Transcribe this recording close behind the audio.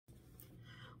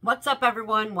What's up,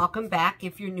 everyone? Welcome back.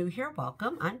 If you're new here,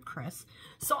 welcome. I'm Chris.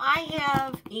 So I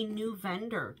have a new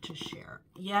vendor to share.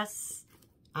 Yes,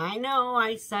 I know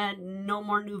I said no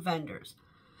more new vendors.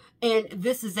 And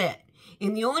this is it.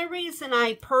 And the only reason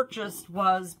I purchased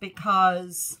was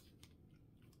because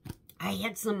I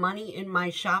had some money in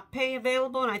my shop pay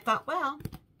available. And I thought, well,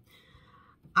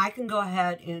 I can go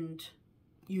ahead and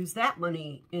use that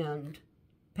money and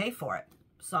pay for it.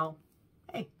 So,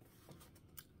 hey.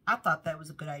 I thought that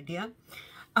was a good idea.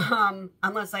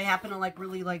 Unless I happen to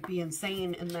really be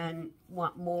insane and then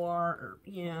want more. Or,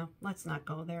 yeah, let's not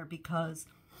go there because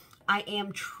I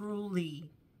am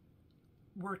truly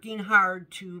working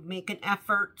hard to make an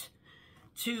effort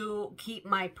to keep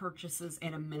my purchases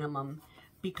at a minimum.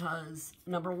 Because,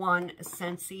 number one,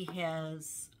 Scentsy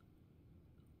has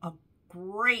a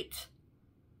great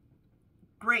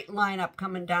lineup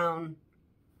coming down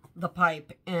the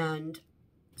pipe. And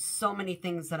so many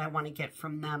things that I want to get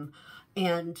from them.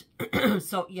 And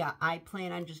so, yeah, I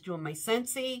plan on just doing my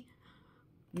Scentsy,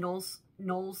 Knowles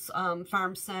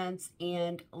Farm Scents,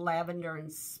 and Lavender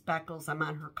and Speckles. I'm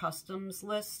on her customs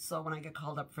list, so when I get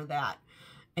called up for that.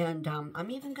 And I'm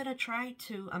even going to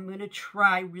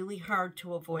try really hard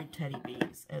to avoid teddy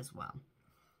bees as well.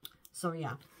 So,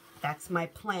 yeah, that's my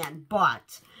plan.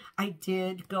 But I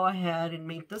did go ahead and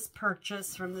make this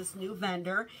purchase from this new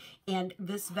vendor. And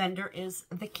this vendor is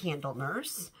the Candle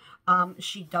Nurse.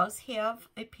 She does have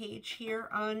a page here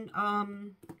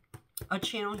on, a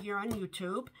channel here on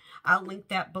YouTube. I'll link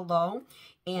that below.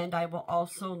 And I will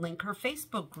also link her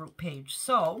Facebook group page.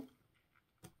 So,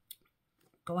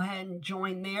 go ahead and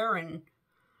join there. And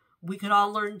we could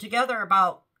all learn together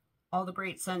about all the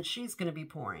great scents she's going to be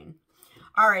pouring.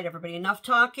 All right, everybody, enough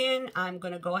talking. I'm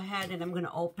going to go ahead and I'm going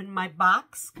to open my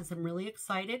box because I'm really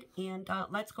excited. And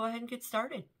let's go ahead and get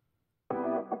started.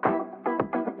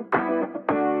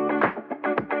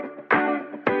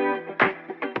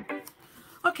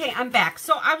 Okay, I'm back.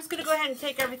 So I was going to go ahead and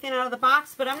take everything out of the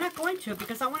box, but I'm not going to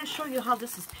because I want to show you how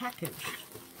this is packaged.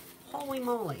 Holy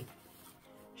moly.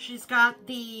 She's got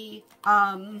the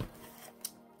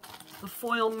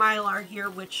foil mylar here,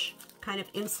 which kind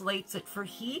of insulates it for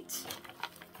heat.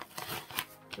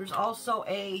 There's also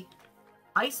a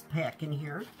ice pack in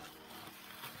here,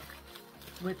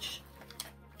 which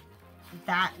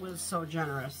that was so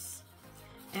generous.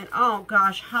 And oh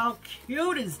gosh, how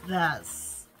cute is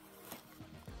this?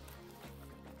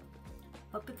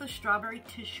 Look at the strawberry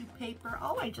tissue paper.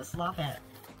 Oh, I just love it.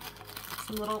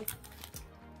 Some little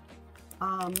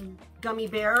gummy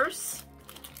bears.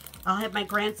 I'll have my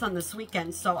grandson this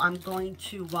weekend, so I'm going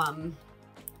to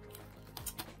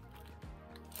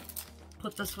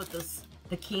put this with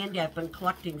the candy I've been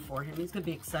collecting for him. He's going to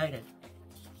be excited.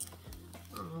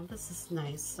 Oh, this is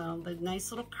nice. So, the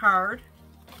nice little card.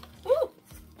 Woo!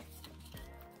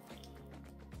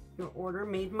 Your order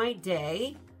made my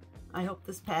day. I hope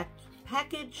this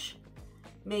package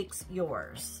makes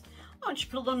yours. Why don't you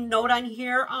put a little note on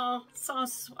here? Oh,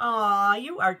 oh,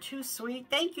 you are too sweet.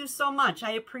 Thank you so much.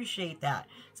 I appreciate that.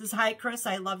 It says, hi, Chris.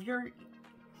 I love your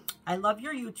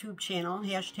YouTube channel.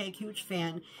 Hashtag huge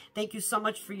fan. Thank you so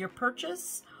much for your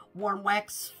purchase. Warm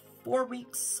wax 4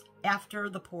 weeks after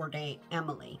the pour date,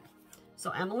 Emily.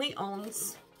 So Emily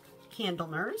owns Candle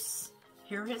Nurse.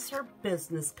 Here is her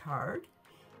business card.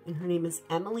 And her name is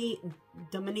Emily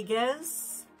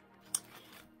Dominguez.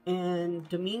 And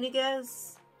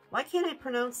Dominguez. Why can't I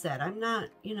pronounce that? I'm not,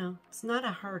 it's not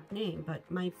a hard name,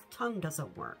 but my tongue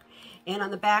doesn't work. And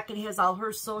on the back, it has all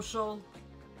her social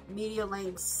media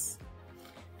links.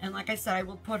 And like I said, I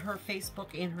will put her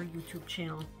Facebook and her YouTube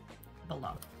channel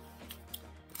below.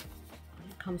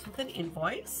 It comes with an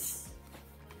invoice.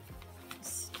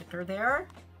 Sticker there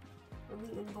on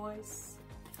the invoice.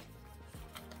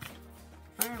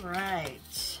 All right.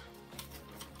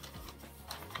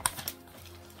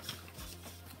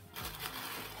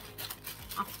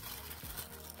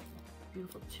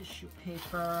 Beautiful tissue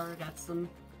paper. Got some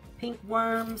pink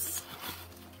worms.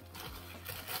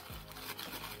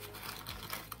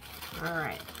 All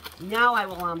right. Now I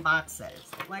will unbox it.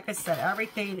 Like I said,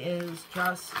 everything is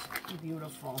just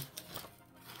beautiful.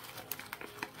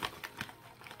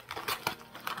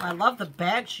 I love the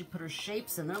bag she put her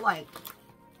shapes in.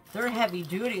 They're heavy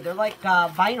duty. They're like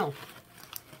vinyl.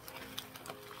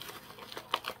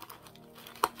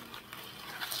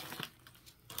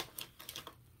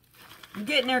 I'm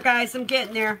getting there, guys. I'm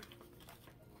getting there.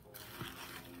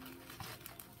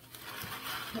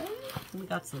 Okay. We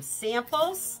got some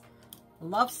samples.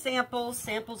 Love samples.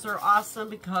 Samples are awesome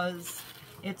because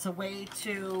it's a way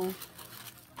to,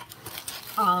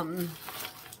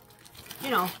 you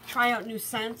know, try out new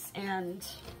scents and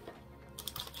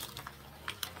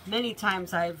Many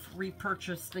times I've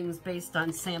repurchased things based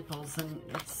on samples, and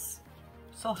it's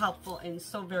so helpful and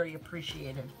so very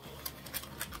appreciated.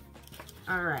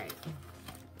 All right,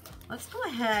 let's go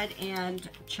ahead and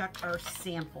check our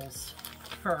samples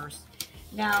first.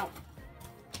 Now,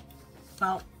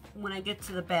 well, when I get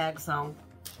to the bags, though.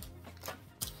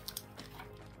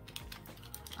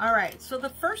 All right, so the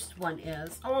first one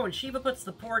is, oh, and Shiva puts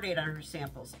the pour date on her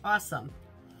samples. Awesome.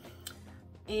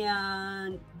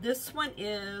 And this one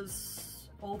is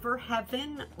Over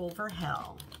Heaven, Over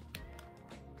Hell.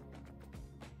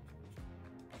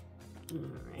 All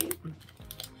right.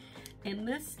 And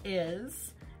this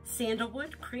is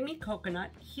Sandalwood, Creamy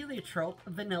Coconut, Heliotrope,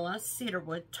 Vanilla,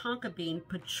 Cedarwood, Tonka Bean,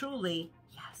 Patchouli,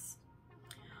 yes,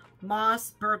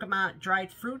 Moss, Bergamot,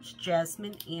 Dried Fruits,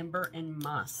 Jasmine, Amber, and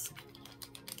Musk.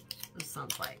 This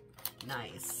sounds like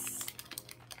nice.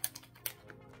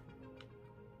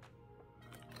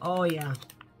 Oh, yeah.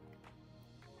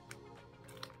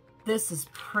 This is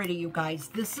pretty, you guys.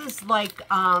 This is like,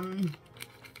 oh,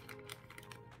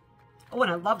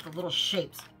 and I love the little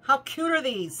shapes. How cute are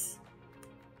these?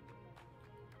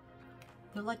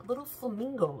 They're like little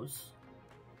flamingos.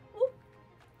 Ooh.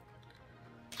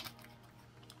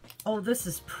 Oh, this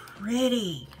is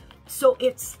pretty. So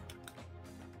it's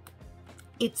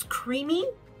creamy.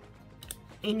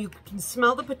 And you can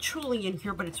smell the patchouli in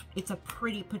here, but it's a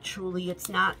pretty patchouli. It's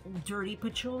not dirty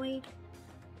patchouli.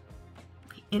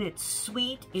 And it's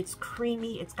sweet, it's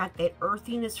creamy, it's got that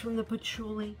earthiness from the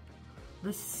patchouli.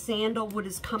 The sandalwood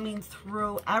is coming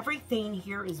through. Everything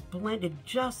here is blended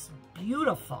just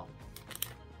beautiful.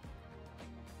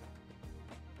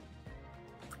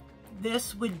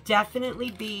 This would definitely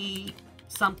be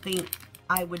something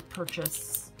I would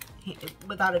purchase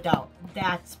without a doubt.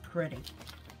 That's pretty.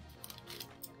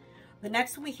 The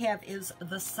next one we have is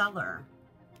The Cellar.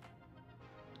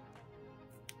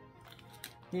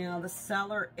 Now, The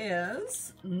Cellar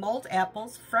is mulled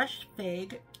apples, fresh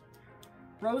fig,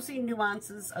 rosy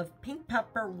nuances of pink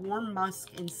pepper, warm musk,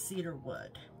 and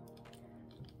cedarwood.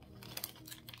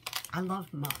 I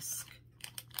love musk.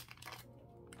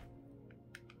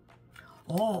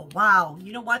 Oh, wow.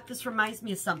 You know what? This reminds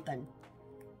me of something.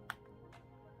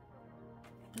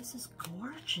 This is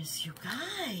gorgeous, you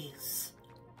guys.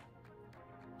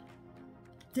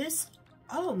 This,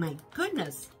 oh my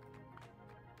goodness.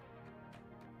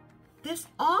 This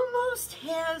almost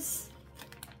has,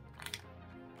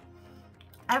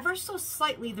 ever so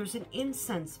slightly, there's an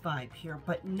incense vibe here,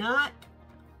 but not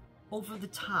over the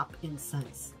top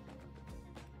incense.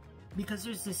 Because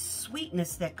there's this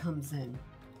sweetness that comes in.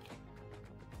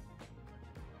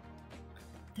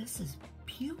 This is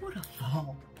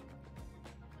beautiful.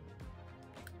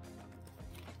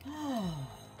 Oh.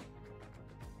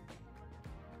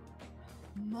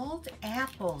 Mulled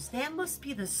apples. That must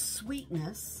be the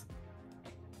sweetness.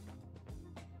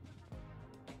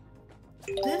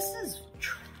 This is,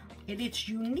 and it's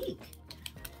unique.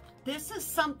 This is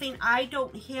something I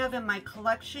don't have in my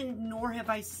collection, nor have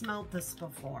I smelled this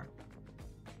before.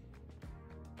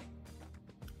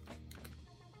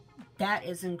 That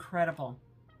is incredible.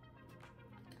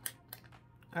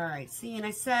 All right, see, and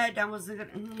I said I was gonna,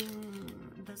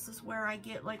 this is where I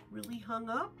get like really hung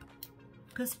up,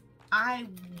 because I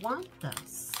want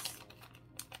this.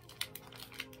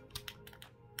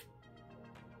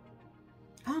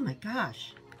 Oh my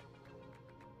gosh.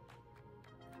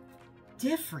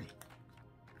 Different.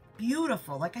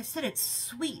 Beautiful. Like I said, it's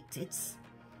sweet. It's,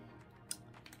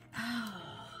 oh,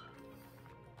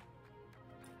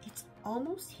 it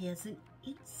almost has an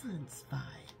incense vibe.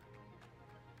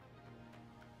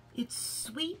 It's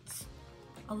sweet,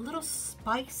 a little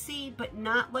spicy, but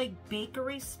not like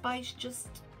bakery spice, just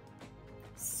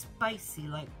spicy,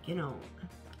 like, you know.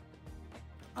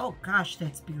 Oh gosh,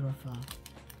 that's beautiful.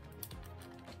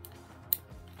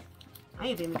 I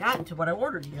haven't even gotten to what I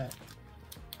ordered yet.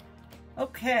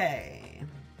 Okay.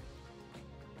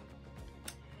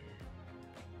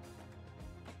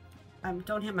 I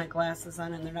don't have my glasses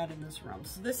on and they're not in this room.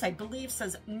 So this, I believe,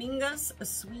 says Minga's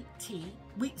Sweet Tea,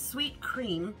 Sweet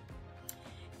Cream.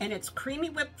 And it's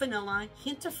creamy whipped vanilla,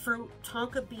 hint of fruit,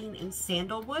 tonka bean, and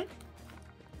sandalwood.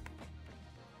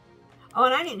 Oh,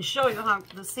 and I didn't show you how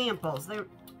the samples. They're,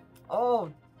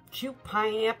 oh, 2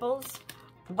 pineapples.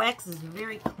 The wax is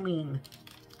very clean.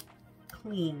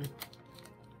 Clean.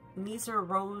 And these are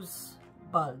rose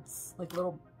buds, like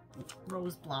little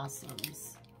rose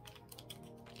blossoms.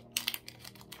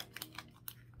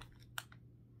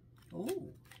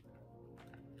 Ooh.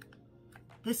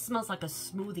 This smells like a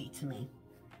smoothie to me.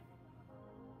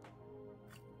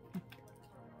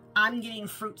 I'm getting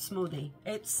fruit smoothie.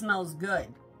 It smells good.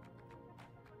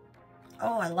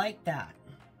 Oh, I like that.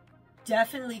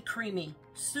 Definitely creamy.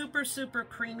 Super, super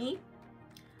creamy.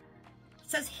 It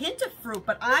says hint of fruit,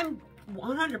 but I'm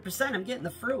 100%, I'm getting the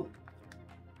fruit.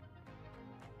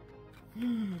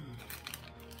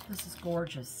 This is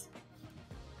gorgeous.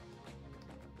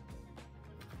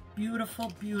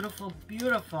 Beautiful, beautiful,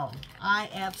 beautiful. I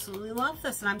absolutely love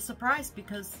this, and I'm surprised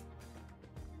because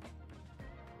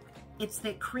it's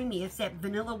that creamy, it's that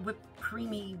vanilla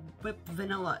creamy whipped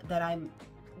vanilla that I'm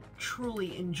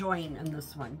truly enjoying in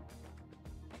this one.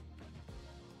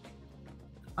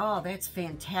 Oh, that's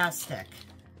fantastic.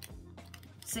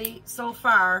 See, so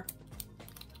far,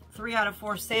 3 out of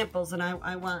 4 samples, and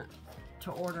I want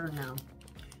to order now.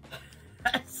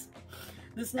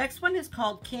 This next one is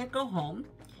called Can't Go Home.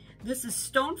 This is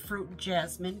stone fruit,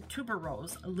 jasmine,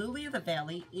 tuberose, lily of the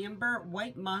valley, amber,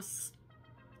 white musk,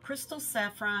 crystal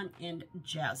saffron, and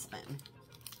jasmine.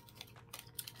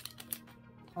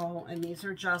 Oh, and these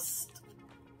are just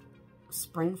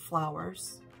spring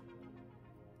flowers.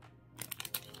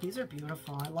 These are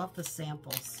beautiful. I love the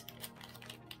samples.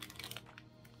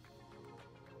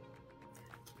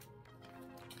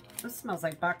 This smells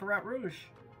like Baccarat Rouge.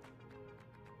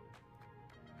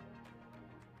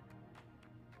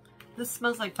 This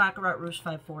smells like Baccarat Rouge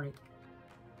 540.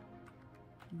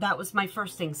 That was my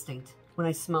first instinct when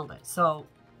I smelled it. So,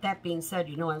 that being said,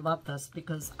 you know I love this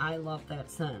because I love that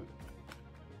scent.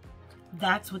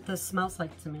 That's what this smells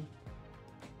like to me.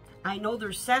 I know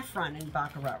there's saffron in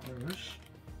Baccarat Rouge.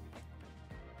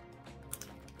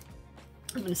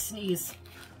 I'm going to sneeze.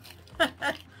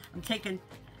 I'm taking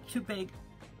too big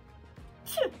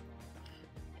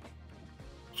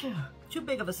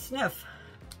of a sniff.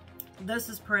 This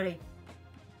is pretty.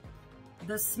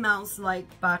 This smells like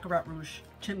Baccarat Rouge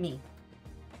to me.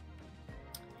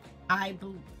 I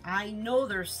know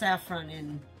there's saffron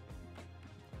in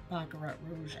Baccarat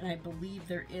Rouge, and I believe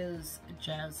there is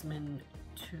jasmine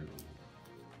too.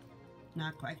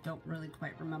 Not quite, don't really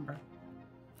quite remember.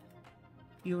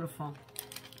 Beautiful.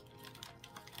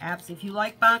 Absolutely. If you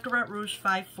like Baccarat Rouge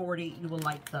 540, you will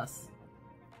like this.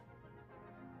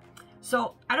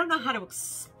 So, I don't know how to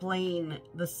explain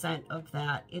the scent of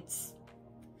that. It's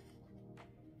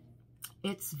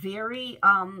very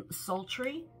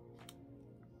sultry.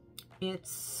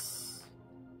 There's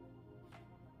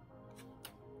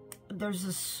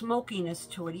a smokiness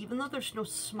to it, even though there's no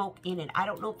smoke in it. I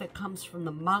don't know if it comes from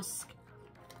the musk,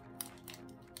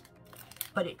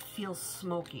 but it feels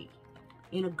smoky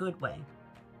in a good way.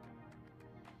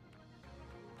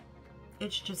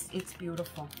 It's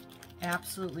beautiful.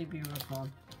 Absolutely beautiful.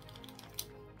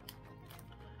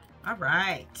 All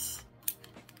right.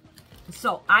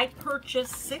 So I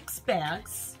purchased 6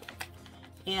 bags,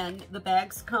 and the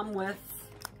bags come with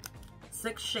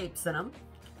 6 shapes in them.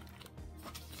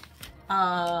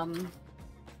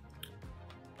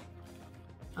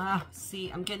 See,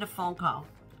 I'm getting a phone call.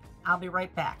 I'll be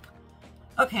right back.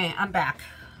 Okay, I'm back.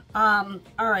 All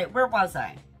right, where was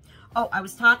I? Oh, I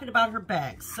was talking about her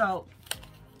bags. So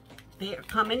they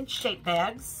come in shape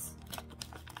bags.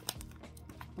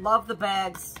 Love the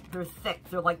bags. They're thick.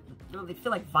 They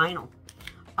feel like vinyl.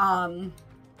 I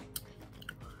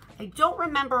don't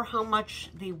remember how much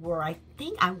they were. I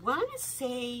want to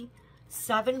say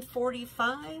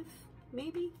 $7.45,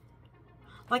 maybe.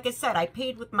 Like I said, I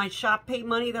paid with my shop pay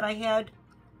money that I had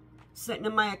sitting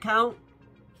in my account,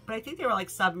 but I think they were like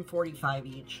 $7.45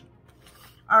 each.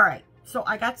 All right, so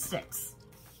I got 6.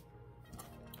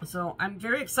 So I'm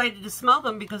very excited to smell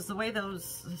them because the way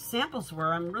those samples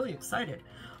were, I'm really excited.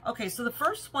 Okay, so the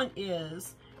first one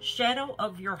is Shadow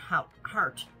of Your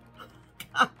Heart.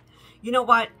 You know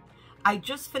what? I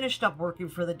just finished up working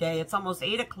for the day. It's almost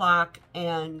 8 o'clock,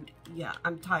 and yeah,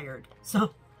 I'm tired.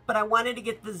 So, but I wanted to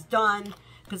get this done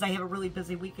because I have a really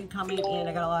busy weekend coming, and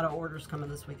I got a lot of orders coming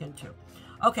this weekend too.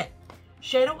 Okay,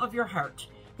 Shadow of Your Heart.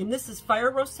 And this is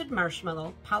fire roasted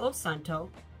marshmallow, Palo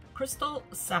Santo, crystal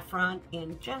saffron,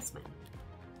 and jasmine.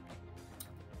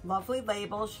 Lovely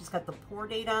label. She's got the pour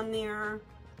date on there,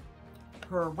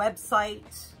 her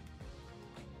website.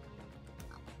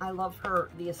 I love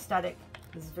the aesthetic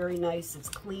is very nice. It's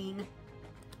clean,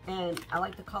 and I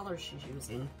like the color she's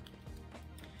using.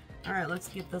 All right, let's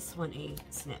give this one a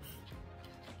sniff.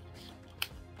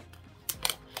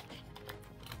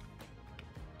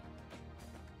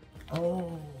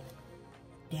 Oh,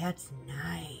 that's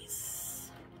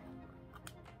nice.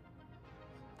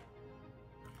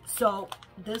 So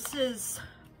this is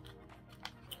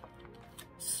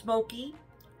smoky,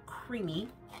 creamy.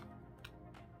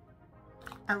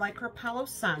 I like her Palo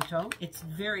Santo. It's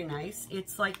very nice.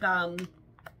 It's like,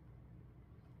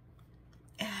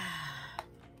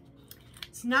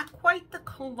 it's not quite the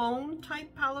cologne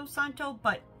type Palo Santo,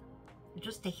 but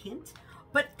just a hint.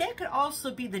 But that could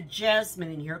also be the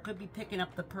jasmine in here. It could be picking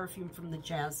up the perfume from the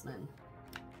jasmine.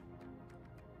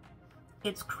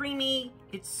 It's creamy,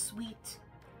 it's sweet,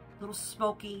 a little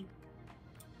smoky,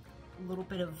 a little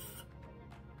bit of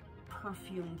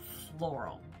perfume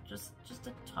floral. Just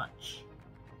a touch.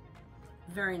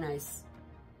 Very nice.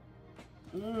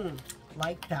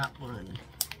 Like that one.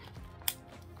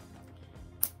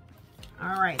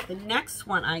 All right, the next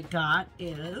one I got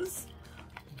is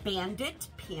Bandit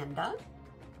Panda.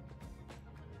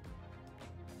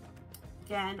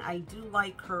 Again, I do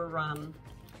like her,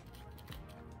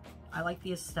 I like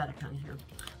the aesthetic on here.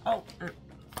 Oh,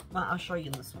 well, I'll show you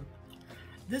in this one.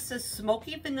 This is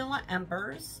Smoky Vanilla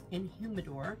Embers in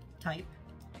Humidor type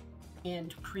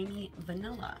and Creamy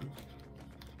Vanilla.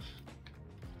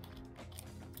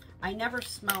 I never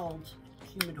smelled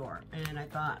Humidor, and I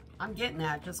thought, I'm getting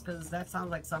that just because that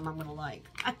sounds like something I'm going to like.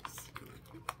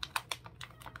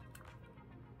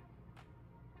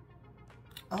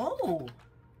 Oh,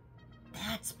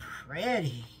 that's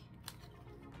pretty.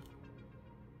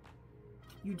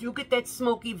 You do get that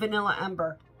smoky vanilla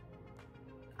ember.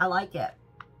 I like it.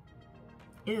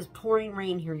 It is pouring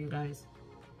rain here, you guys.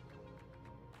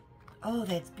 Oh,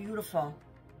 that's beautiful.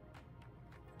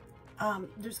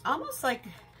 There's almost like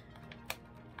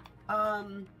a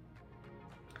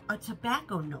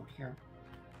tobacco note here.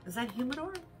 Is that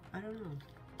Humidor? I don't know.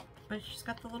 But she's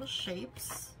got the little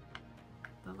shapes.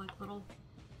 They're like little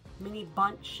mini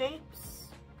bunch shapes.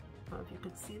 I don't know if you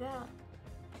could see that.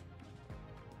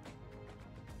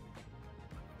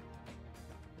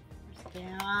 There's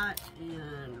that,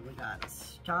 and we got a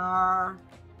star.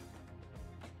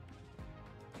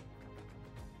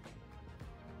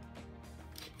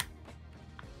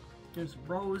 There's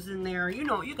rose in there. You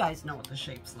know, you guys know what the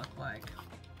shapes look like.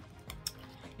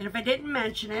 And if I didn't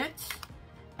mention it,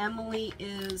 Emily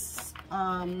is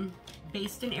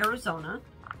based in Arizona.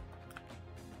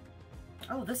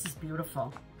 Oh, this is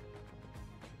beautiful.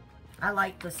 I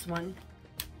like this one.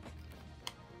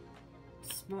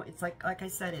 It's like I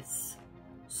said, it's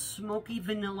smoky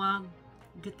vanilla.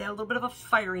 You get that little bit of a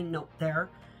fiery note there.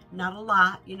 Not a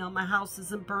lot. You know, my house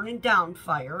isn't burning down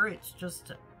fire. It's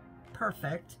just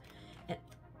perfect. And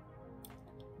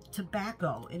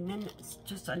tobacco. And then it's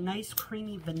just a nice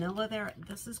creamy vanilla there.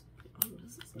 This is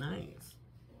nice.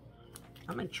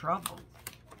 I'm in trouble.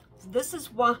 This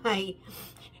is why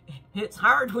it's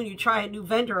hard when you try a new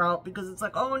vendor out, because it's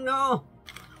like, oh no.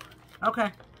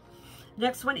 Okay.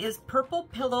 Next one is Purple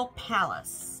Pillow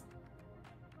Palace.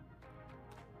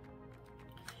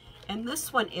 And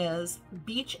this one is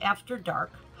Beach After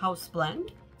Dark House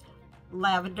Blend,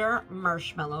 Lavender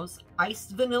Marshmallows,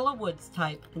 Iced Vanilla Woods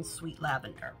type, and Sweet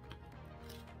Lavender.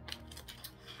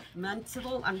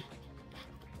 Mentable. I'm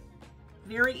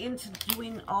very into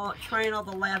trying all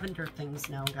the lavender things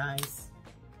now, guys.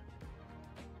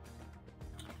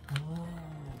 Oh.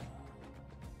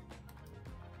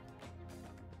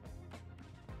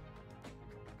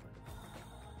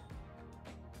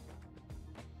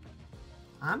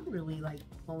 I'm really like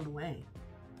blown away.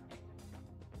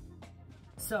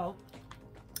 So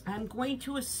I'm going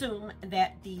to assume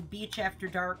that the Beach After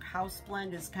Dark House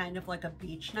Blend is kind of like a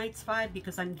Beach Nights vibe,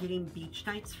 because I'm getting Beach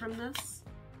Nights from this.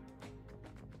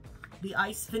 The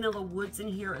Ice Vanilla Woods in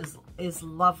here is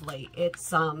lovely.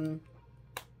 It's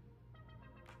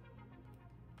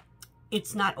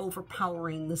not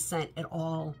overpowering the scent at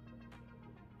all,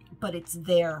 but it's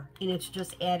there, and it's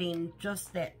just adding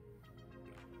just the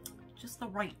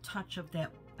right touch of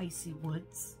that icy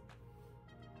woods.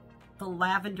 The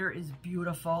lavender is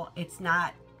beautiful. It's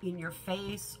not in your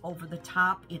face, over the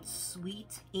top. It's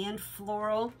sweet and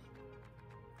floral.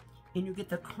 And you get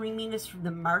the creaminess from the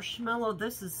marshmallow.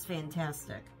 This is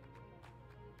fantastic.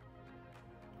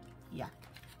 Yeah.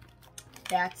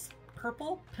 That's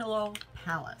Purple Pillow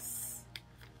Palace.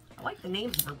 I like the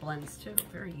names of her blends too.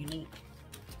 Very unique.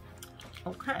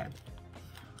 Okay.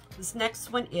 This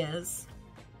next one is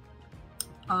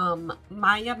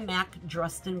Maya Mac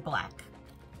Dressed in Black.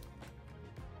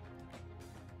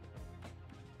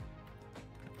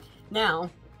 Now,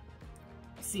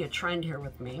 see a trend here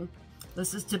with me.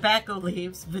 This is Tobacco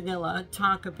Leaves, Vanilla,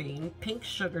 Tonka Bean, Pink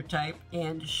Sugar type,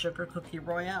 and Sugar Cookie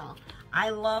Royale.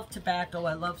 I love tobacco.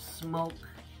 I love smoke.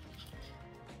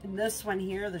 And this one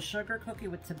here, the Sugar Cookie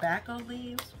with Tobacco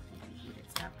Leaves.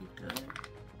 It's happy good.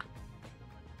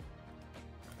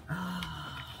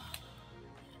 Ah,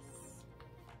 yes.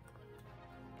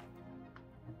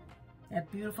 That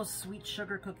beautiful sweet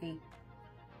sugar cookie.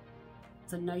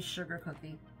 It's a nice sugar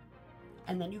cookie.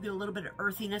 And then you get a little bit of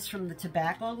earthiness from the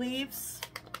tobacco leaves.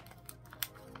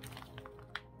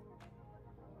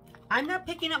 I'm not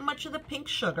picking up much of the pink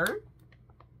sugar.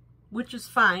 which is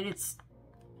fine. It's,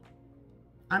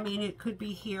 I mean, it could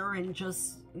be here and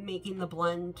just making the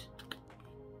blend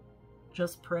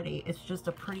just pretty. It's just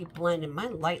a pretty blend, and my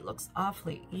light looks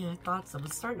awfully, yeah, I thought so. It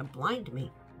was starting to blind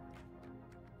me.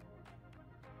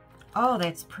 Oh,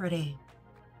 that's pretty.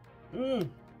 A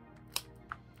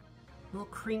little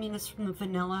creaminess from the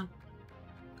vanilla.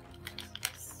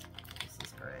 This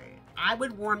is great. I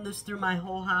would warm this through my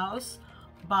whole house,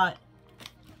 but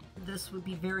this would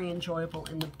be very enjoyable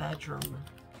in the bedroom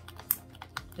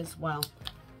as well.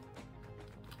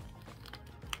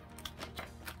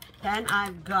 Then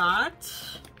I've got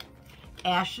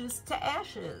Ashes to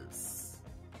Ashes.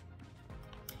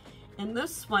 And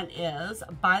this one is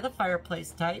by the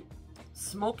fireplace type.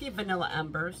 Smoky vanilla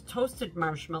embers, toasted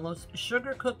marshmallows,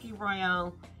 sugar cookie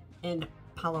royale, and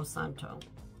Palo Santo.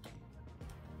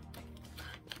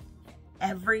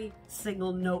 Every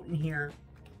single note in here,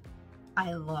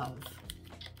 I love.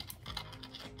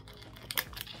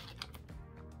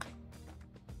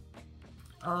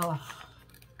 Oh,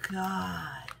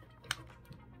 God.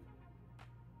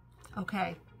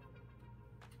 Okay.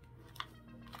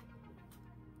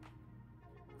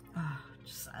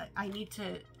 I need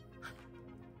to...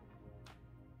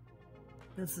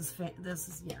 This is,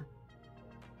 yeah.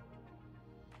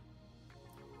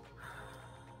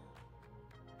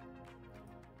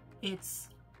 It's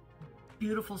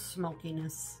beautiful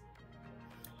smokiness.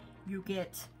 You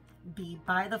get the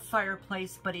by the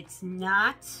fireplace, but it's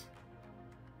not...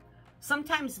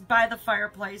 Sometimes by the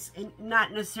fireplace, and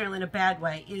not necessarily in a bad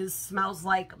way, smells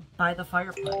like By the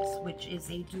Fireplace, which is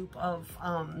a dupe of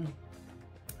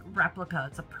Replica.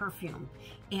 It's a perfume,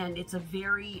 and it's a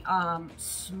very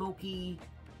smoky,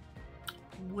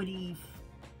 woody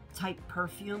type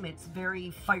perfume. It's very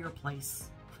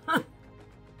fireplace. And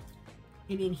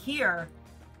in here,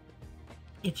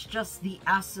 it's just the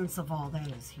essence of all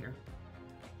that is here.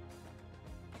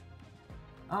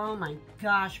 Oh my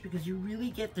gosh, because you really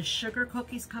get the sugar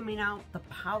cookies coming out, the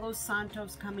Palo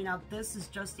Santos coming out. This is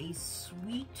just a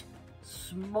sweet,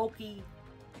 smoky,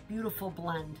 beautiful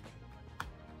blend.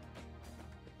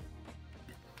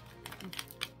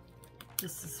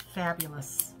 This is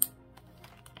fabulous.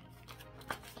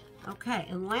 Okay,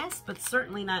 and last but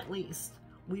certainly not least,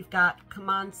 we've got Come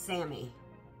On Sammy.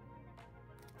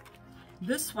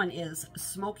 This one is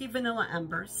Smoky Vanilla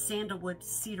Ember, Sandalwood,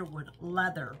 Cedarwood,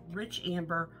 Leather, Rich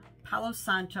Amber, Palo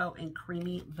Santo, and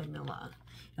Creamy Vanilla.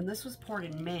 And this was poured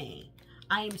in May.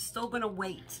 I am still going to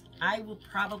wait.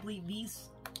 These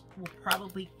will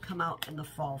probably come out in the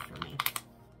fall for me.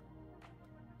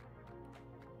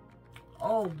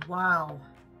 Oh, wow.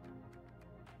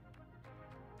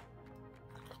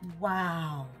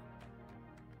 Wow.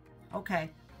 Okay.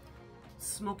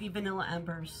 Smoky Vanilla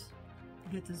Embers.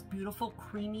 You get this beautiful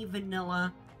creamy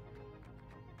vanilla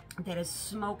that is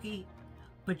smoky,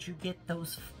 but you get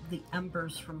the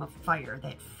embers from a fire.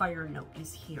 That fire note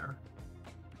is here.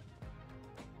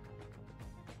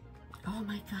 Oh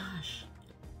my gosh.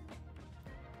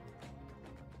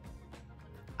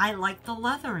 I like the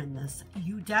leather in this.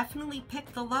 You definitely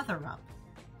pick the leather up.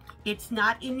 It's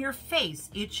not in your face.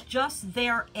 It's just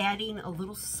there adding a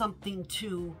little something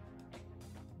to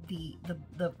the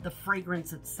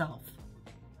fragrance itself.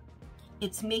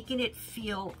 It's making it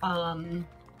feel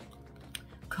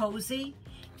cozy.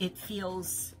 It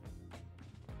feels,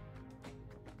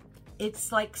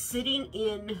 it's like sitting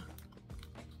in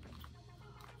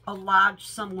a lodge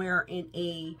somewhere in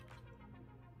a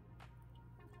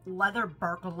leather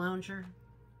barca lounger,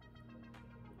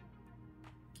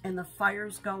 and the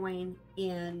fire's going,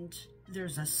 and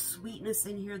there's a sweetness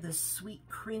in here, this sweet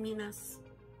creaminess.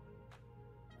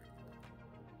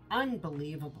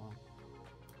 Unbelievable.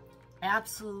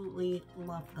 Absolutely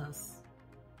love this.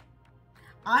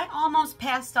 I almost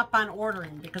passed up on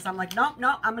ordering because I'm like, nope,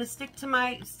 I'm gonna stick to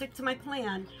my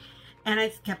plan. And I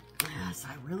kept, yes,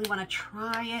 I really want to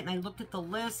try it. And I looked at the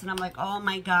list and I'm like, oh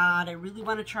my God, I really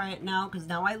want to try it now, because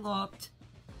now I looked.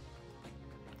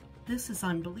 This is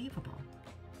unbelievable.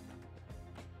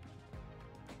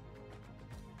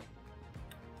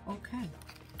 Okay.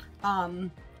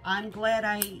 I'm glad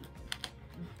I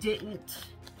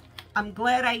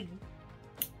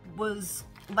was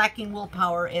lacking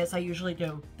willpower, as I usually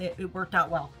do. It worked out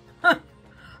well.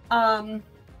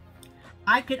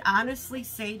 I could honestly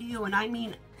say to you, and I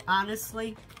mean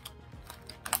honestly,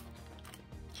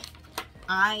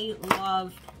 I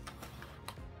love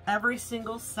every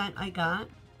single scent I got.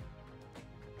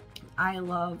 I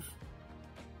love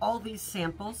all these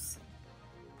samples.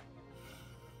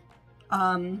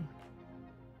 And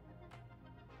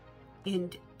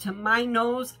to my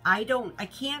nose, I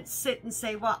can't sit and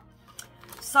say, well,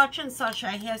 such and such,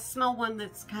 I have smell one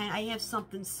that's I have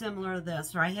something similar to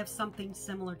this, or I have something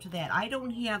similar to that. I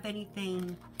don't have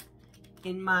anything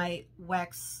in my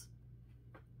wax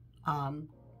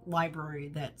library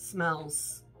that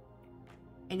smells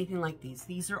anything like these.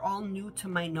 These are all new to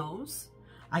my nose.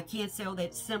 I can't say, oh,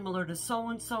 that's similar to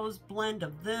so-and-so's blend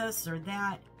of this or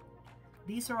that.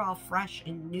 These are all fresh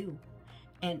and new,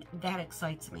 and that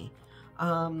excites me.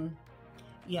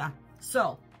 Yeah,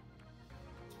 so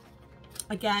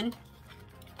again,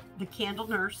 the Candle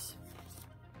Nurse,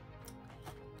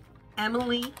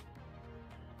 Emily.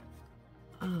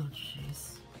 Oh,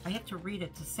 jeez. I have to read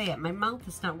it to say it. My mouth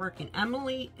is not working.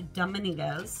 Emily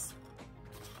Dominguez.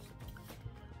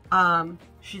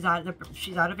 She's out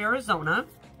of Arizona,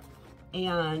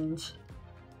 and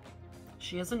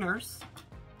she is a nurse,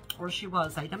 or she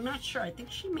was. I'm not sure. I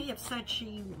think she may have said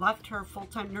she left her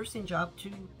full-time nursing job to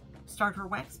start her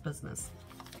wax business.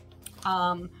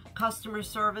 Customer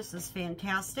service is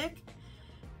fantastic.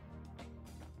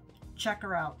 Check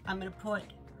her out. I'm going to put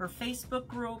her Facebook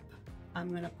group,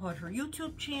 I'm going to put her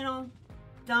YouTube channel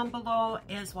down below,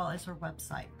 as well as her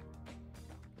website.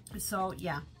 So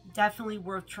yeah, definitely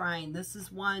worth trying. This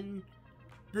is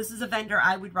a vendor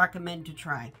I would recommend to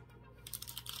try.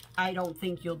 I don't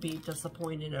think you'll be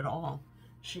disappointed at all.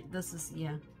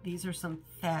 These are some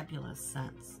fabulous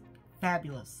scents.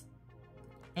 Fabulous.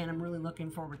 And I'm really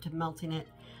looking forward to melting it.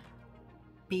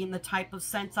 Being the type of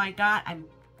scents I got, I'm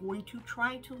going to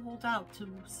try to hold out to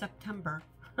September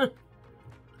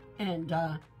and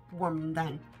warm them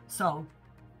then. So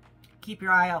keep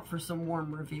your eye out for some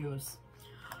warm reviews.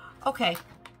 Okay.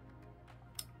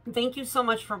 Thank you so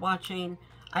much for watching.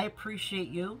 I appreciate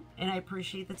you, and I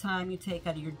appreciate the time you take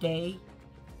out of your day,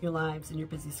 your lives, and your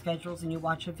busy schedules, and you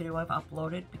watch a video I've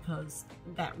uploaded, because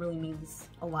that really means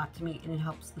a lot to me, and it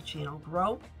helps the channel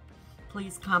grow.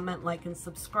 Please comment, like, and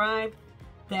subscribe.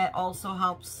 That also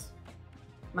helps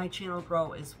my channel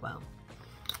grow as well.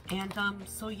 And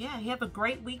so yeah, have a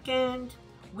great weekend,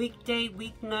 weekday,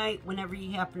 weeknight, whenever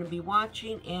you happen to be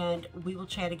watching, and we will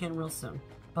chat again real soon.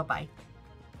 Bye-bye.